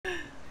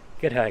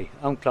G'day,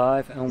 I'm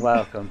Clive and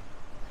welcome.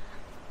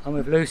 I'm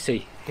with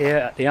Lucy here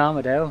at the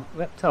Armadale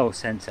Reptile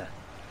Centre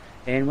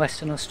in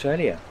Western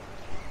Australia.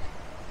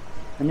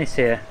 And this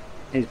here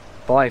is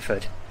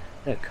Byford,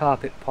 the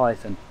carpet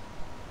python.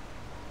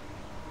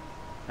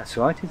 That's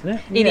right, isn't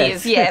it? It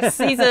is, yes.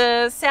 He's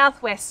a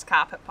southwest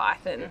carpet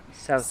python.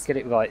 Get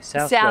it right,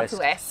 southwest.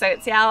 Southwest, so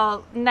it's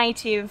our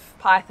native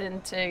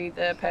python to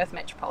the Perth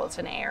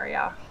metropolitan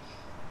area.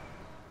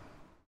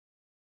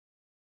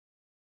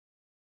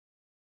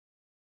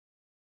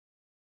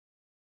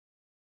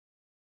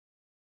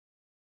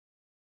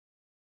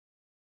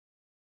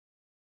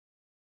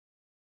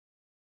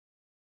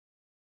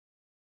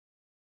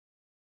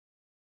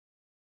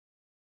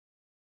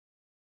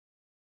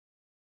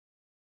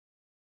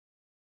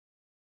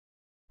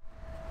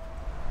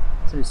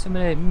 So some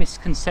of the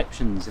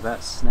misconceptions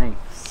about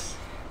snakes.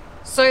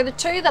 So the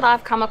two that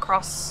I've come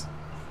across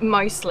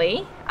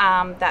mostly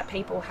that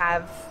people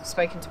have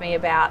spoken to me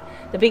about,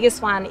 the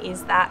biggest one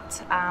is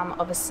that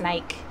of a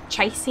snake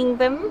chasing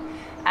them,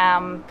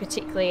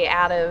 particularly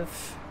out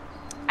of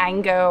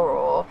anger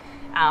or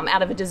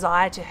out of a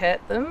desire to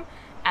hurt them,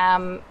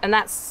 and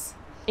that's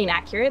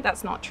inaccurate,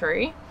 that's not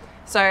true.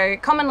 So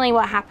commonly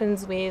what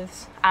happens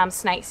with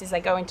snakes is they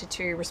go into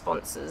two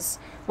responses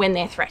when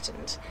they're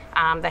threatened.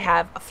 They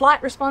have a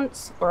flight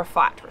response or a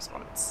fight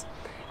response.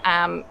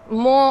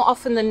 More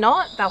often than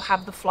not, they'll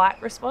have the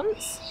flight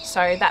response.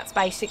 So that's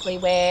basically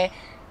where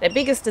their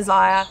biggest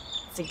desire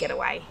is to get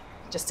away.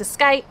 Just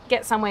escape,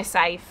 get somewhere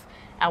safe,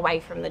 away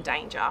from the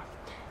danger.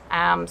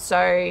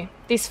 So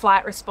this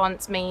flight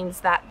response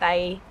means that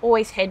they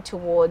always head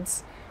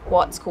towards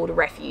what's called a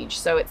refuge.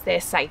 So it's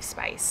their safe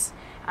space.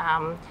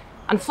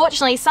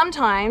 Unfortunately,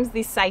 sometimes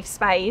this safe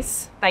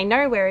space, they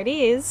know where it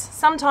is.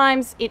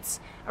 Sometimes it's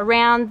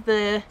around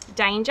the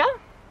danger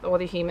or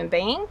the human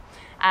being,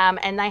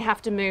 and they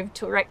have to move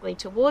directly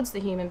towards the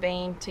human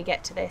being to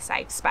get to their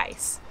safe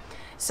space.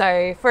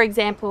 So, for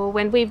example,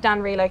 when we've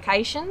done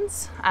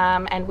relocations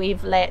and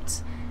we've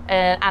let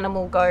an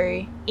animal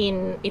go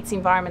in its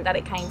environment that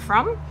it came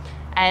from,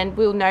 and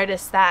we'll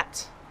notice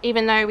that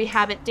even though we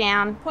have it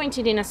down,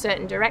 pointed in a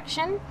certain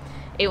direction,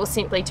 it will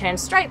simply turn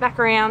straight back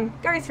around,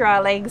 go through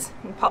our legs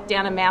and pop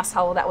down a mouse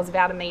hole that was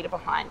about 1 metre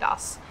behind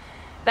us.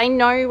 They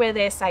know where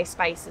their safe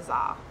spaces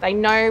are. They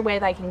know where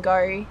they can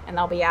go and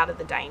they'll be out of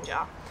the danger.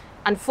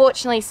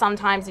 Unfortunately,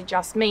 sometimes it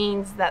just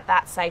means that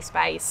that safe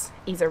space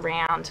is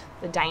around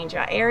the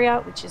danger area,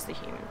 which is the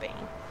human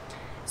being.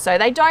 So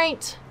they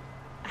don't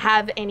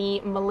have any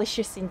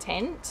malicious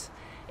intent.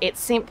 It's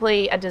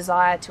simply a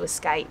desire to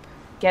escape,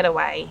 get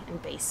away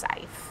and be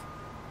safe.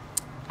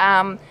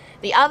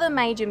 The other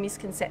major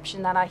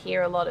misconception that I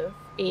hear a lot of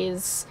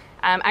is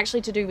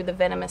actually to do with the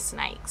venomous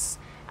snakes.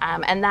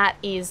 And that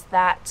is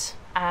that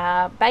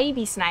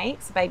baby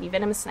snakes, baby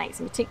venomous snakes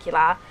in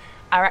particular,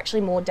 are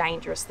actually more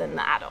dangerous than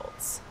the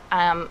adults.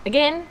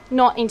 Again,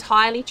 not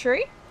entirely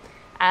true.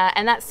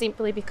 And that's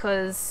simply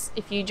because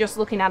if you're just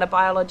looking at a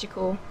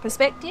biological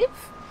perspective,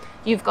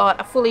 you've got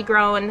a fully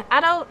grown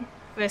adult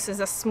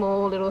versus a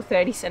small little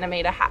 30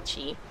 centimetre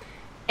hatchie.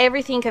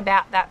 Everything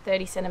about that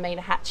 30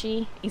 centimetre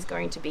hatchie is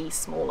going to be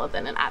smaller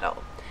than an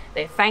adult.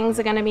 Their fangs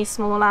are going to be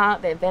smaller,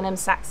 their venom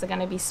sacs are going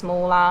to be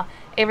smaller,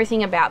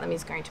 everything about them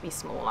is going to be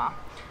smaller.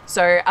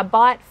 So a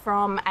bite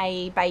from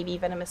a baby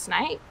venomous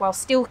snake, while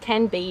still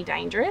can be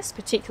dangerous,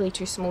 particularly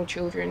to small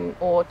children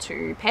or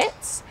to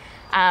pets,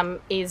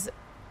 is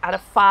at a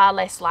far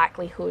less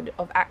likelihood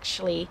of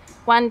actually,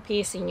 one,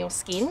 piercing your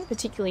skin,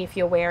 particularly if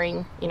you're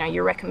wearing,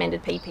 your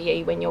recommended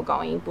PPE when you're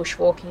going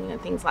bushwalking and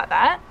things like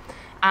that.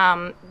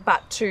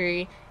 But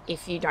two,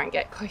 if you don't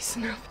get close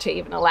enough to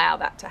even allow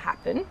that to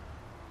happen.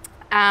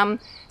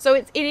 So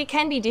it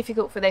can be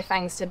difficult for their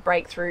fangs to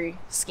break through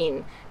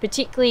skin,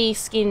 particularly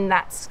skin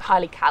that's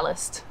highly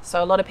calloused.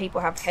 So a lot of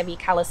people have heavy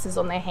calluses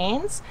on their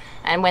hands,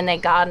 and when they're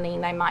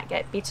gardening they might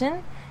get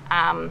bitten.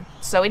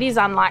 So it is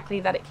unlikely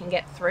that it can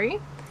get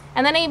through.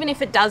 And then even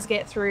if it does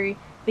get through,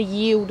 the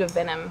yield of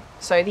venom,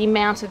 so the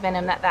amount of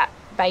venom that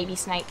baby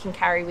snake can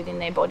carry within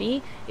their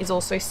body, is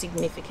also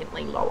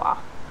significantly lower.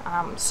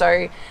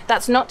 So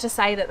that's not to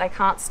say that they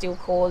can't still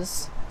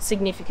cause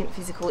significant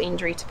physical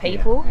injury to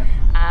people,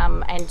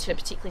 and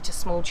particularly to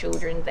small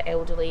children, the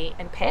elderly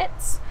and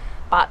pets,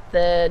 but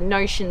the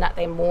notion that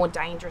they're more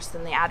dangerous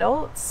than the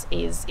adults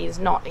is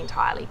not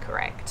entirely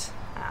correct.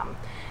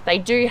 They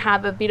do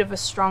have a bit of a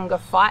stronger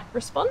fight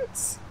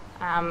response.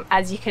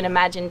 As you can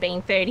imagine,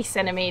 being 30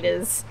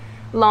 centimetres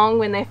long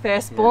when they're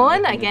first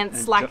born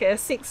against like a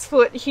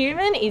 6-foot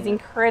human is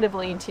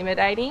incredibly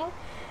intimidating,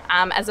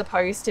 as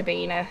opposed to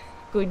being a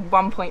good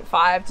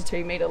 1.5 to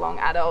 2 metre long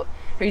adult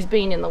who's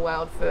been in the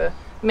world for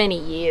many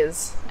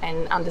years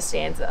and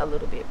understands it a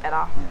little bit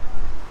better.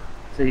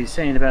 So you're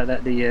saying about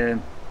that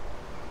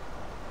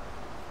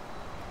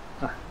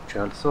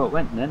child saw it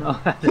went then.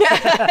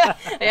 Yeah,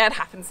 it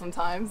happens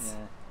sometimes.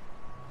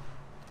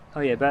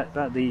 Oh yeah,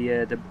 about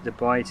the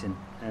biting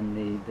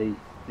and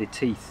the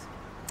teeth.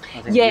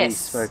 I think we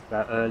spoke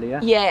about earlier.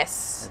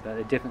 Yes. About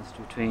the difference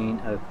between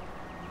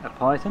a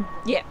python.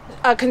 Yeah.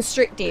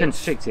 Constrictive.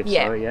 Constrictive.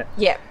 Yeah. Sorry. Yeah.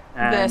 Yeah.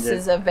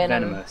 versus a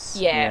venom. Venomous.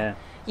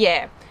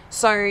 Yeah.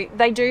 So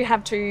they do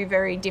have two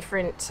very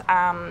different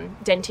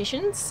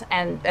dentitions,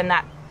 and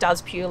that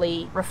does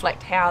purely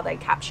reflect how they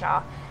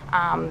capture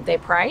their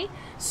prey.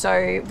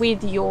 So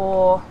with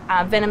your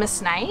venomous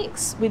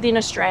snakes, within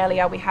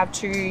Australia we have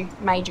two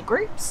major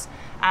groups.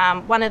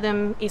 One of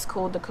them is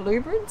called the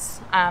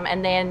colubrids,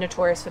 and they're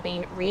notorious for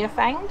being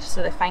rear-fanged,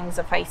 so their fangs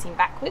are facing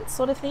backwards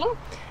sort of thing.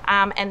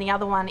 And the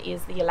other one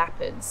is the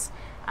elapids.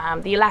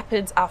 The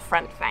elapids are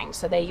front-fanged,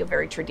 so they're your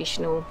very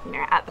traditional,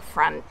 at the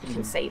front, you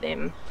can see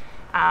them.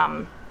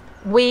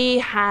 We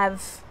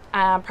have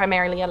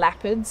primarily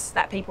elapids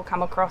that people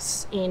come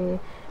across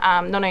in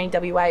not only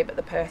WA but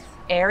the Perth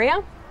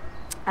area.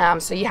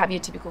 So you have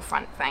your typical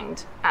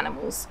front-fanged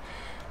animals.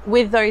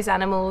 With those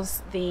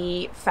animals,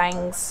 the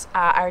fangs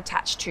are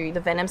attached to the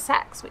venom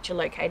sacs, which are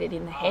located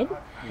in the head.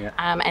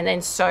 And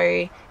then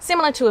so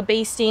similar to a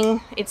bee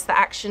sting, it's the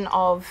action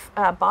of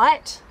a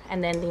bite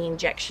and then the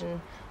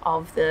injection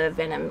of the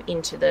venom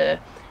into the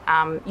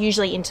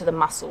usually into the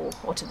muscle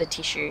or to the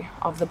tissue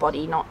of the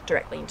body, not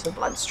directly into the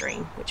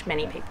bloodstream, which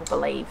many people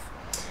believe.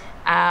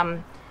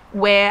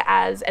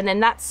 Whereas, and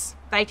then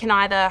they can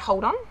either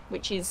hold on,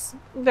 which is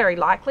very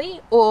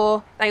likely,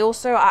 or they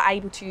also are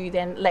able to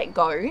then let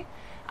go.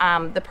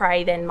 The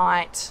prey then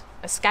might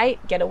escape,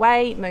 get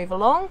away, move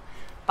along,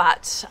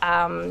 but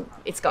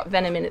it's got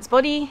venom in its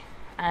body.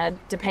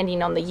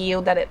 Depending on the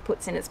yield that it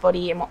puts in its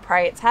body and what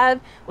prey it's had,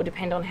 will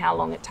depend on how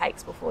long it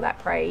takes before that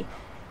prey,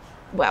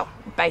 well,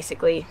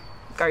 basically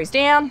goes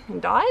down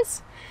and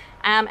dies.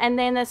 And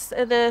then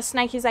the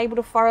snake is able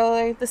to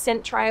follow the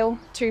scent trail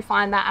to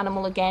find that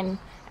animal again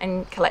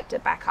and collect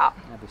it back up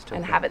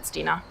and have its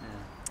dinner.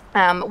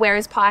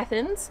 Whereas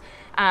pythons,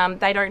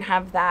 they don't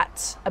have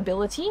that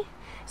ability.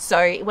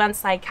 So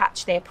once they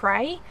catch their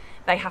prey,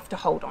 they have to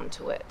hold on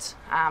to it.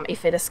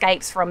 If it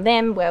escapes from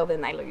them, well,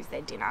 then they lose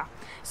their dinner.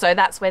 So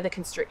that's where the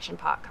constriction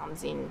part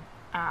comes in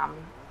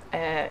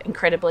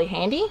incredibly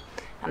handy.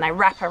 And they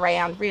wrap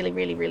around really,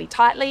 really, really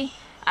tightly,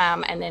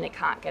 and then it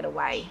can't get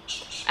away.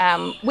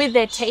 With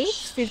their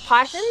teeth, with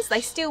pythons,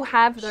 they still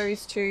have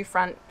those two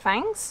front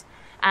fangs,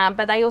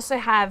 but they also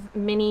have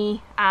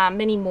many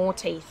more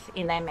teeth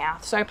in their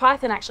mouth. So a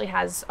python actually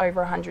has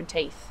over 100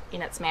 teeth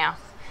in its mouth.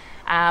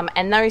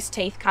 And those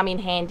teeth come in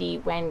handy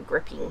when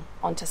gripping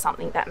onto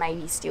something that may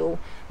be still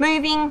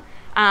moving,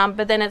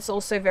 but then it's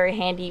also very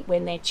handy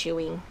when they're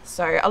chewing.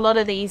 So a lot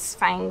of these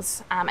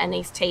fangs and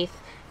these teeth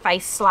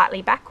face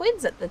slightly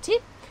backwards at the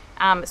tip.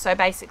 So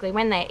basically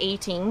when they're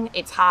eating,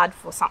 it's hard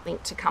for something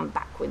to come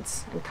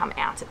backwards and come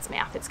out its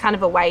mouth. It's kind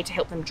of a way to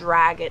help them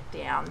drag it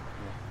down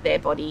their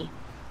body.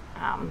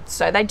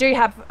 So they do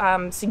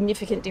have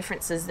significant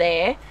differences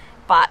there.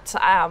 But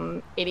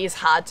it is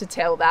hard to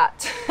tell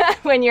that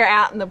when you're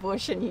out in the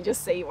bush and you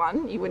just see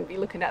one. You wouldn't be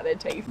looking at their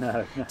teeth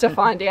to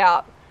find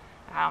out.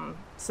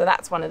 So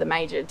that's one of the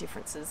major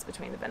differences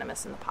between the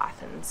venomous and the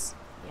pythons.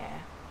 Yeah.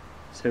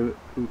 So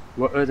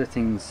what other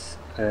things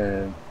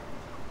would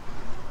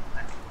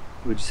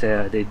you say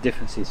are the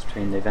differences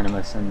between the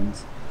venomous and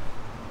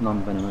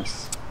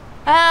non-venomous?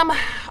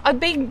 A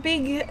big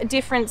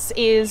difference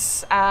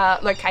is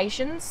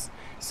locations.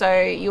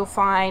 So you'll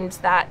find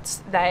that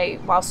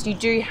whilst you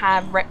do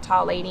have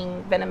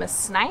reptile-eating venomous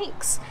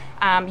snakes,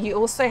 you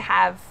also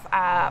have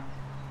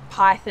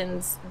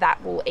pythons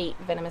that will eat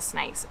venomous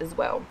snakes as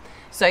well.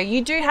 So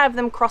you do have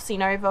them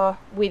crossing over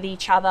with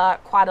each other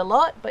quite a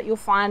lot, but you'll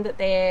find that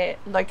their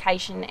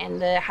location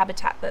and the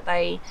habitat that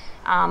they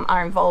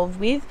are involved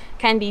with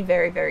can be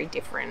very, very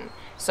different.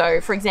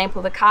 So for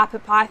example, the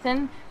carpet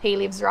python, he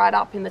lives right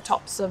up in the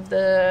tops of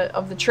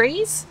the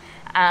trees.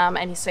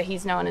 And so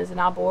he's known as an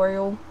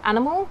arboreal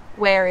animal,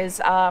 whereas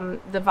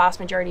the vast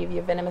majority of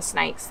your venomous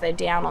snakes, they're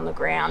down on the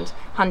ground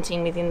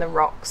hunting within the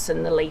rocks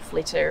and the leaf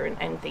litter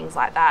and things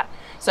like that.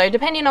 So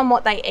depending on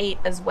what they eat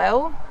as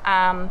well,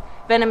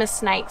 venomous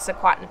snakes are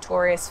quite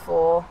notorious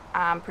for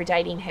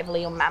predating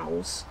heavily on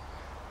mammals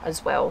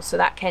as well. So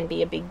that can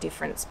be a big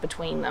difference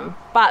between them.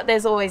 But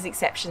there's always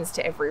exceptions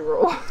to every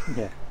rule.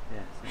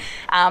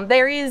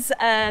 There is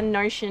a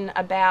notion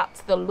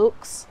about the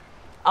looks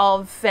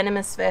of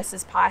venomous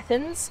versus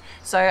pythons.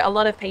 So a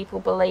lot of people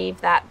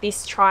believe that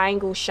this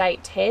triangle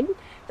shaped head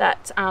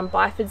that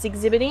Byford's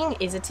exhibiting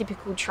is a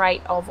typical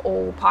trait of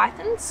all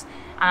pythons,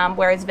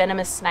 whereas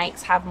venomous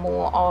snakes have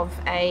more of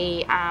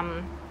a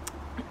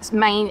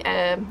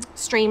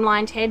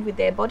streamlined head with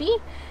their body,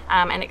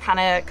 and it kind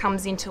of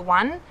comes into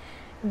one.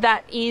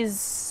 That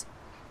is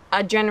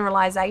a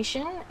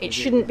generalization. It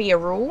shouldn't be a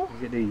rule.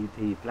 Is it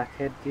the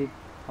black-headed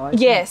python?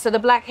 Yeah, so the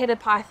black-headed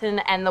python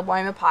and the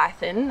Woma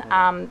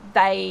python,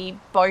 they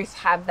both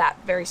have that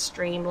very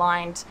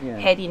streamlined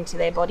head into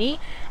their body.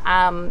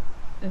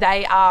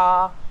 They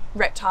are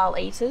reptile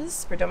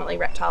eaters, predominantly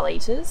reptile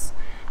eaters.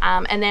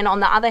 And then on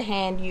the other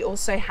hand, you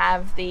also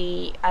have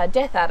the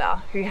death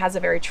adder, who has a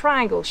very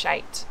triangle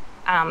shaped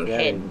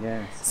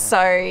head.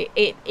 So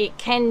it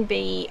can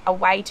be a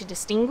way to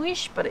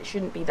distinguish, but it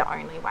shouldn't be the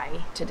only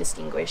way to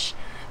distinguish.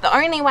 The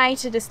only way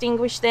to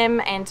distinguish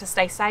them and to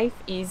stay safe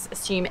is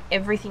assume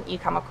everything you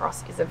come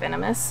across is a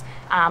venomous,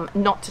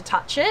 not to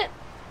touch it,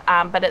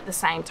 but at the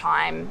same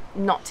time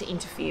not to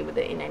interfere with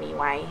it in any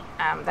way.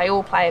 They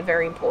all play a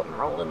very important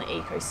role in the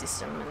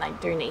ecosystem, and they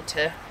do need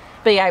to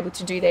be able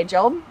to do their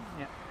job.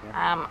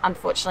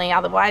 Unfortunately,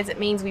 otherwise it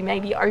means we may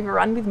be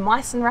overrun with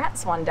mice and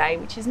rats one day,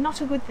 which is not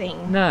a good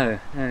thing. No,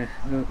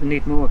 we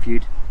need more of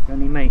you. You're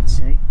only mates,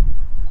 eh?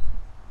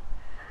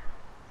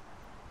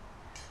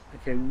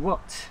 Okay,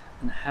 what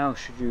and how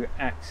should you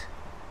act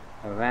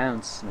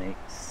around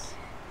snakes?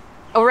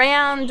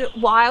 Around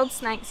wild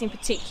snakes in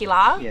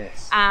particular,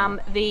 yes.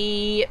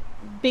 The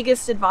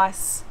biggest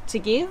advice to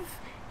give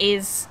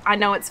is, I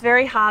know it's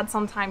very hard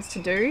sometimes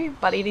to do,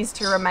 but it is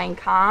to remain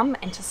calm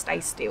and to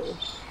stay still.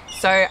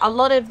 So a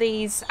lot of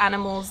these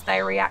animals,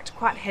 they react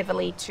quite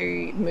heavily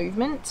to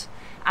movement,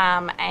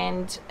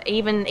 and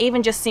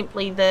even just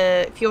simply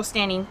if you're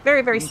standing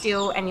very, very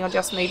still and you're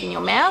just moving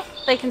your mouth,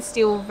 they can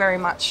still very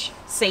much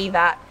see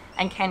that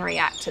and can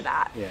react to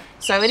that. Yeah.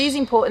 So it is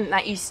important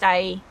that you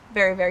stay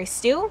very, very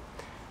still.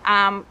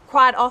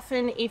 Quite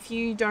often, if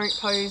you don't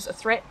pose a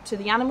threat to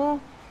the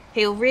animal,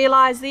 he'll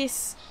realise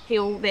this.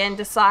 He'll then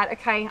decide,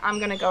 okay, I'm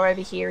going to go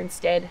over here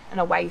instead and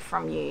away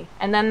from you,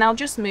 and then they'll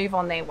just move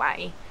on their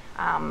way.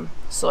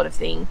 Sort of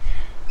thing.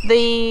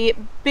 The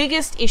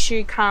biggest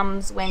issue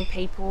comes when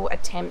people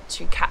attempt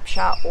to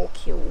capture or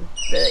kill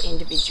the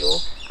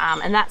individual,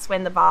 and that's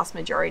when the vast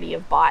majority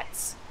of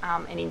bites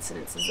and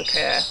incidences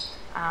occur,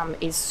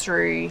 is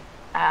through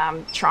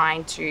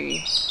trying to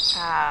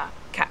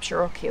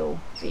capture or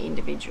kill the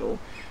individual.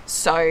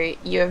 So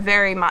you're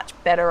very much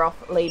better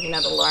off leaving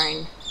it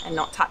alone and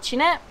not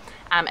touching it.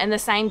 And the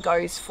same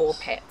goes for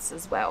pets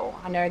as well.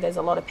 I know there's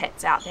a lot of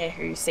pets out there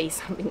who see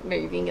something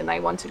moving and they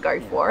want to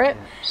go for it.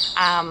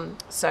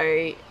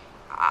 So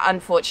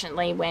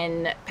unfortunately,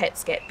 when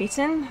pets get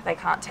bitten, they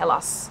can't tell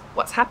us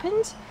what's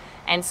happened.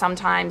 And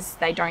sometimes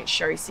they don't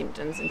show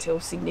symptoms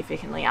until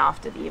significantly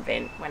after the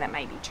event, when it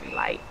may be too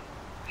late.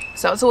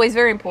 So it's always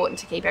very important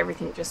to keep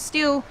everything just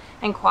still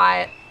and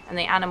quiet, and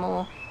the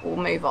animal will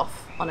move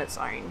off on its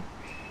own.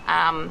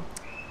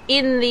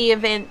 In the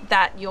event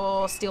that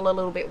you're still a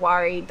little bit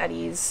worried that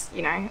he's,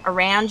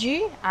 around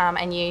you,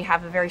 and you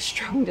have a very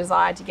strong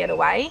desire to get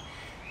away,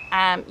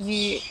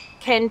 you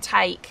can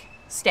take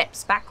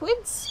steps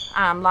backwards,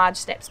 large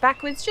steps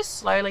backwards, just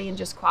slowly and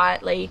just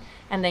quietly,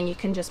 and then you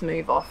can just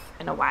move off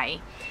and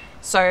away.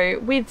 So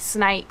with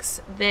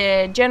snakes,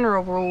 the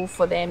general rule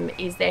for them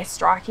is their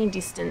striking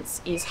distance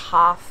is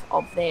half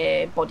of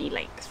their body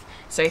length.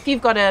 So if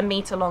you've got a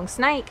metre long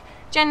snake,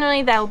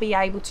 generally they'll be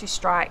able to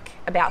strike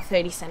about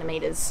 30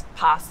 centimetres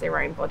past their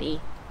own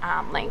body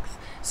length.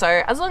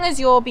 So as long as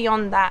you're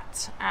beyond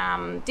that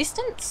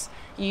distance,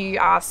 you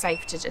are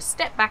safe to just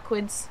step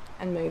backwards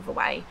and move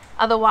away.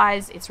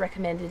 Otherwise, it's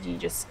recommended you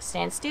just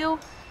stand still,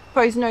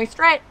 pose no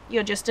threat,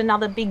 you're just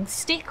another big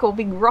stick or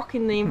big rock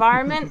in the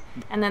environment,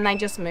 and then they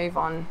just move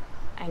on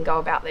and go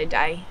about their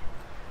day.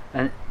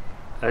 And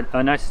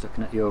I noticed,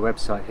 looking at your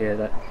website here,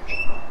 that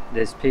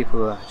there's people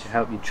who actually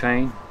help you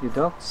train your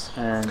dogs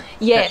and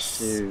yes,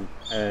 to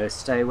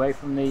stay away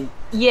from the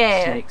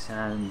snakes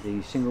and the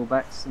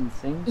shinglebacks and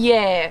things.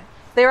 Yeah,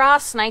 there are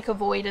snake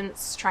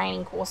avoidance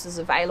training courses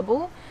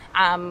available.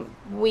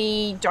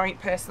 We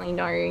don't personally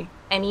know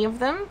any of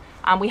them.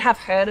 We have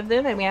heard of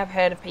them, and we have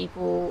heard of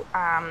people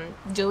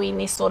doing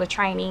this sort of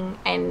training,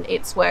 and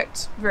it's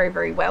worked very,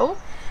 very well.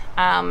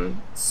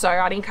 So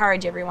I'd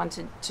encourage everyone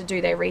to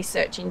do their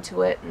research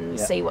into it and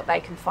see what they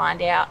can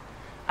find out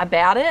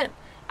about it.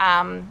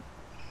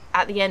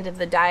 At the end of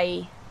the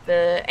day,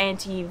 the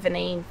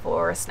anti-venin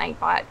for a snake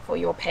bite for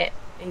your pet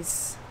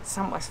is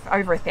somewhat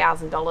over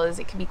 $1,000.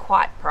 It can be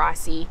quite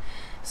pricey.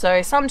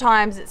 So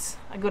sometimes it's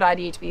a good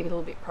idea to be a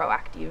little bit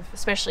proactive,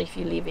 especially if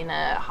you live in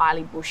a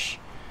highly bush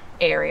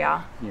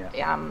area.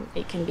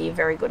 It can be a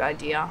very good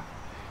idea.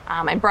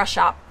 And brush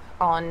up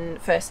on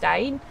first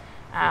aid.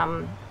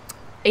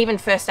 Even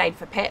first aid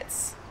for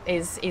pets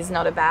is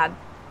not a bad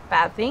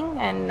thing,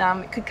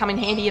 and it could come in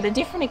handy at a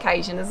different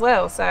occasion as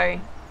well. So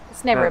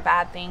it's never a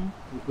bad thing.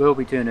 We'll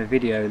be doing a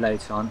video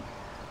later on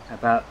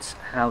about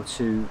how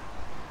to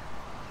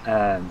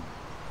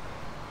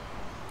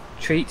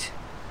treat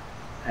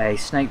a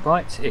snake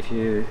bite if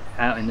you're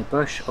out in the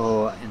bush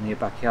or in your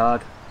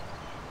backyard.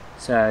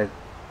 So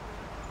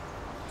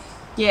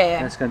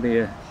that's going to be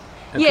a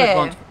good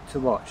one to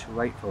watch,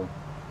 wait for.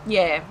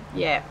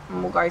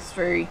 And we'll go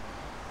through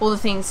all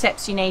the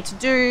steps you need to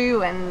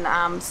do,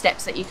 and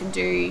steps that you can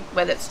do,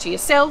 whether it's to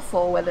yourself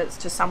or whether it's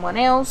to someone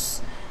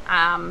else.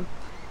 The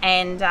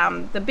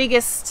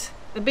biggest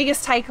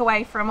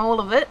takeaway from all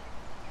of it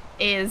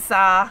is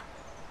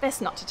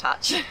best not to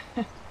touch.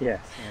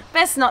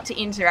 Best not to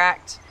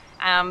interact.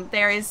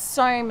 There is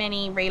so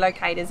many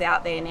relocators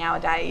out there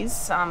nowadays,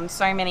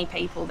 so many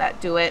people that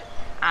do it.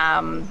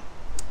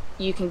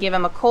 You can give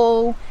them a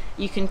call,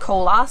 you can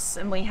call us,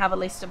 and we have a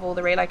list of all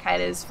the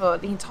relocators for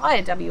the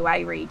entire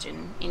WA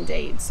region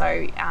indeed.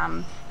 So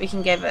we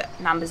can give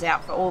numbers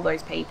out for all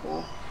those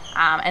people.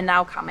 and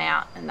they'll come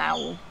out and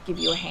they'll give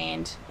you a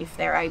hand if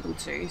they're able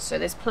to. So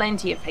there's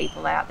plenty of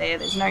people out there.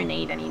 There's no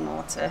need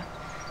anymore to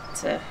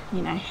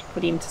you know,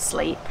 put him to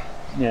sleep.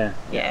 Yeah.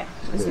 Yeah,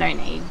 there's no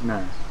need.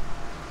 No.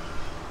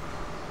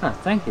 Oh,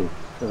 thank you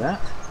for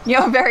that.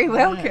 You're very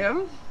welcome.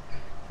 Yeah.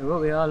 So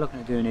what we are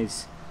looking at doing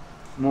is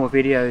more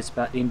videos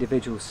about the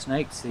individual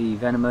snakes, the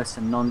venomous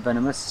and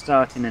non-venomous,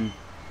 starting in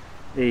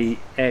the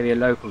area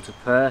local to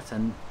Perth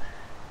and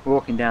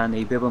walking down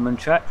the Bibbulmun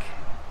track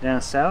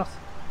down south,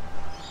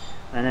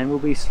 and then we'll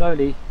be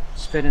slowly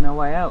spreading our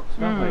way out,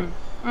 won't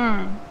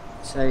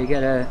we? So you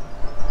get a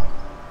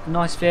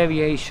nice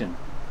variation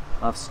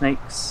of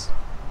snakes,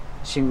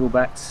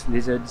 shinglebacks,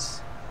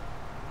 lizards.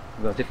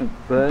 We've got different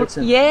birds.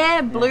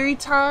 And, blue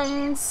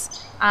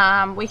tongues.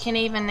 We can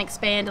even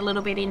expand a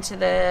little bit into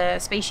the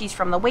species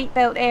from the wheat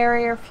belt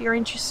area if you're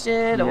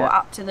interested, or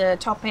up to the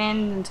top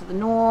end and to the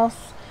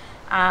north.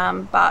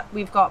 But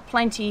we've got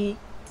plenty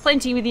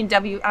within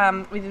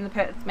within the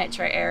Perth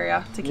metro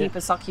area to keep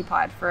us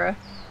occupied for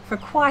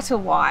quite a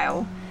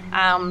while.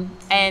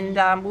 And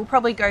we'll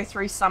probably go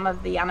through some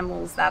of the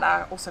animals that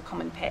are also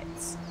common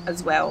pets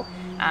as well,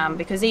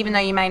 because even though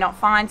you may not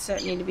find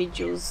certain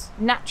individuals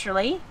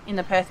naturally in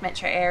the Perth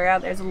metro area,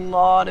 there's a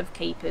lot of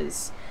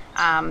keepers,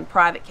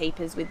 private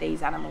keepers with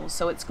these animals,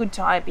 so it's good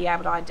to be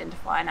able to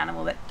identify an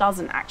animal that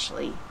doesn't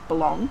actually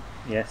belong.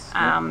 Yes.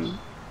 And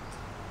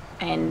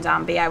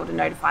be able to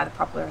notify the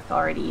proper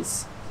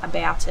authorities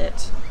about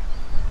it.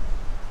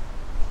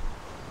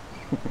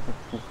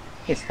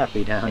 He's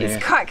happy down here.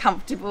 He's quite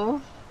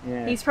comfortable.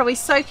 Yeah. He's probably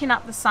soaking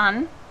up the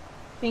sun,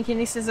 thinking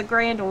this is a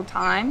grand old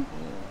time.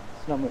 Yeah.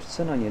 There's not much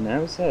sun on you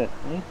now, is there?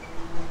 Eh?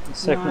 It's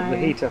soaking up the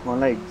heat off my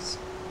legs.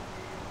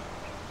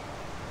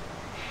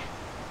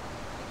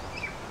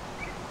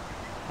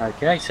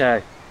 Okay,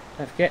 so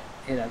don't forget,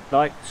 hit that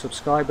like,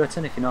 subscribe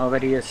button if you're not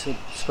already a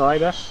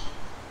subscriber,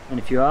 and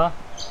if you are,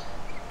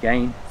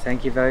 again,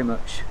 thank you very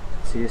much.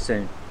 See you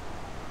soon.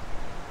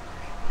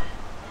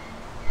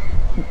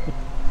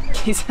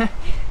 He's like,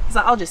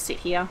 I'll just sit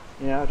here.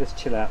 Yeah, I'll just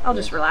chill out. I'll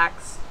just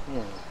relax.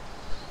 Yeah.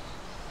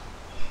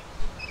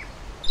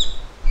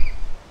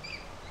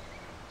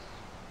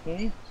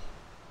 Okay.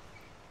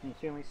 Can you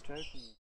feel me stroking?